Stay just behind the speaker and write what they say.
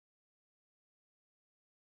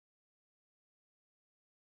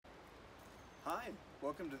Hi,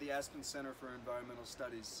 welcome to the Aspen Center for Environmental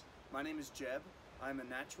Studies. My name is Jeb. I'm a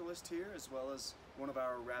naturalist here as well as one of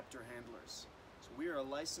our raptor handlers. So we are a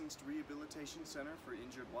licensed rehabilitation center for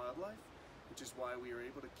injured wildlife, which is why we are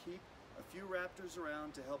able to keep a few raptors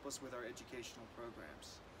around to help us with our educational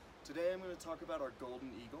programs. Today I'm going to talk about our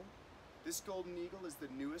golden eagle. This golden eagle is the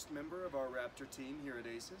newest member of our raptor team here at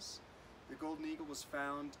ACES. The golden eagle was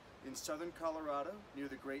found in southern Colorado near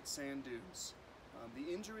the Great Sand Dunes.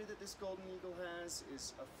 The injury that this golden eagle has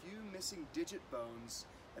is a few missing digit bones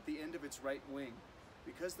at the end of its right wing.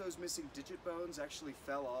 Because those missing digit bones actually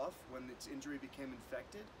fell off when its injury became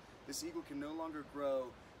infected, this eagle can no longer grow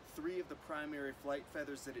 3 of the primary flight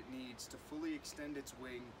feathers that it needs to fully extend its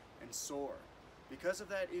wing and soar. Because of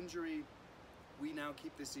that injury, we now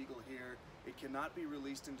keep this eagle here. It cannot be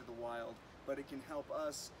released into the wild, but it can help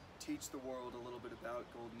us teach the world a little bit about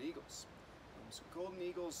golden eagles. So golden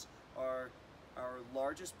eagles are our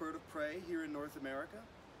largest bird of prey here in North America.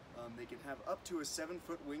 They can have up to a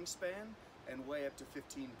 7-foot wingspan and weigh up to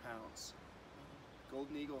 15 pounds.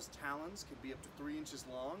 Golden eagles' talons can be up to 3 inches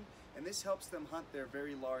long, and this helps them hunt their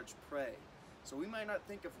very large prey. So we might not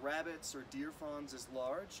think of rabbits or deer fawns as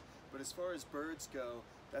large, but as far as birds go,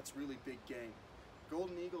 that's really big game.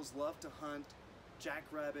 Golden eagles love to hunt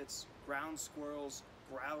jackrabbits, ground squirrels,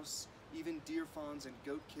 grouse, even deer fawns and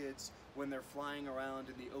goat kids when they're flying around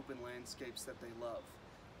in the open landscapes that they love.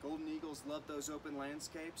 Golden eagles love those open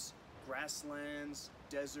landscapes, grasslands,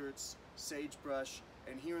 deserts, sagebrush,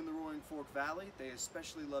 and here in the Roaring Fork Valley, they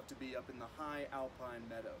especially love to be up in the high alpine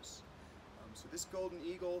meadows. So this golden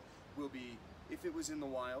eagle will be, if it was in the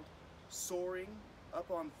wild, soaring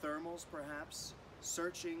up on thermals perhaps,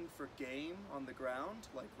 searching for game on the ground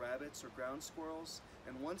like rabbits or ground squirrels,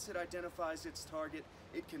 and once it identifies its target,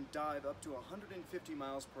 it can dive up to 150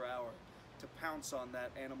 miles per hour to pounce on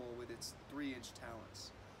that animal with its 3-inch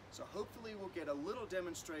talons. So hopefully we'll get a little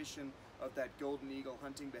demonstration of that golden eagle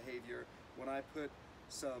hunting behavior when I put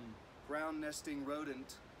some ground nesting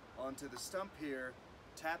rodent onto the stump here,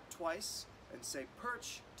 tap twice and say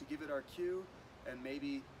perch to give it our cue, and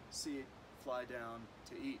maybe see it fly down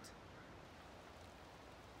to eat.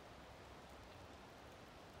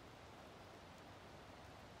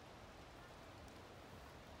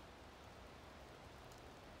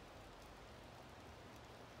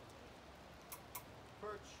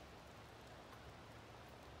 Perch.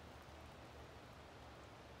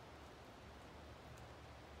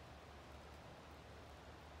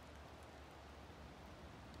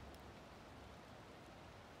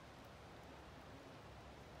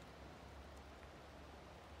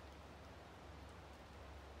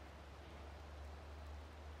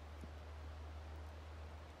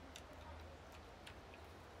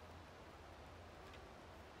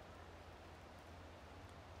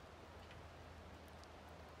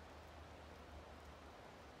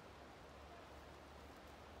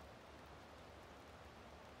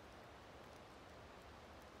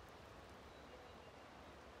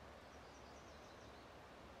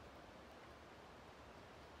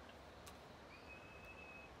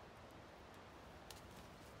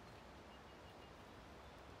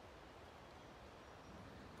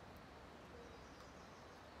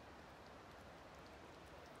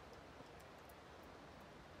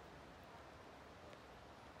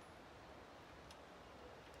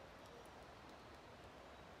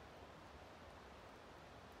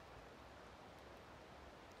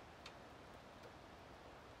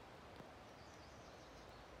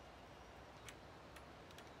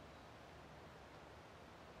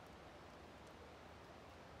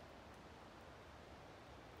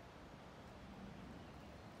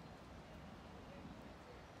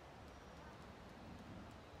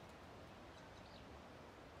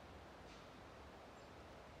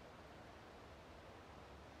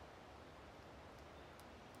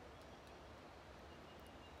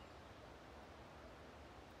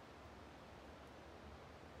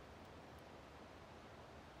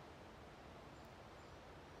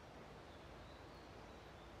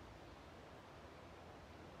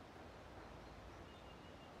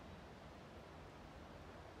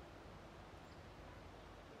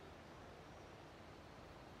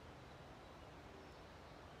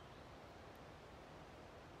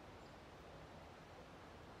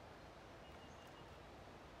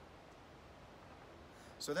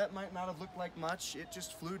 So that might not have looked like much, it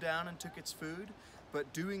just flew down and took its food,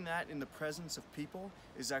 but doing that in the presence of people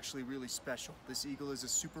is actually really special. This eagle is a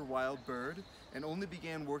super wild bird and only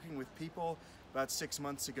began working with people about 6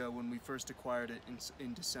 months ago when we first acquired it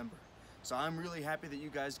in December. So I'm really happy that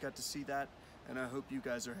you guys got to see that, and I hope you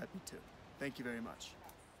guys are happy too. Thank you very much.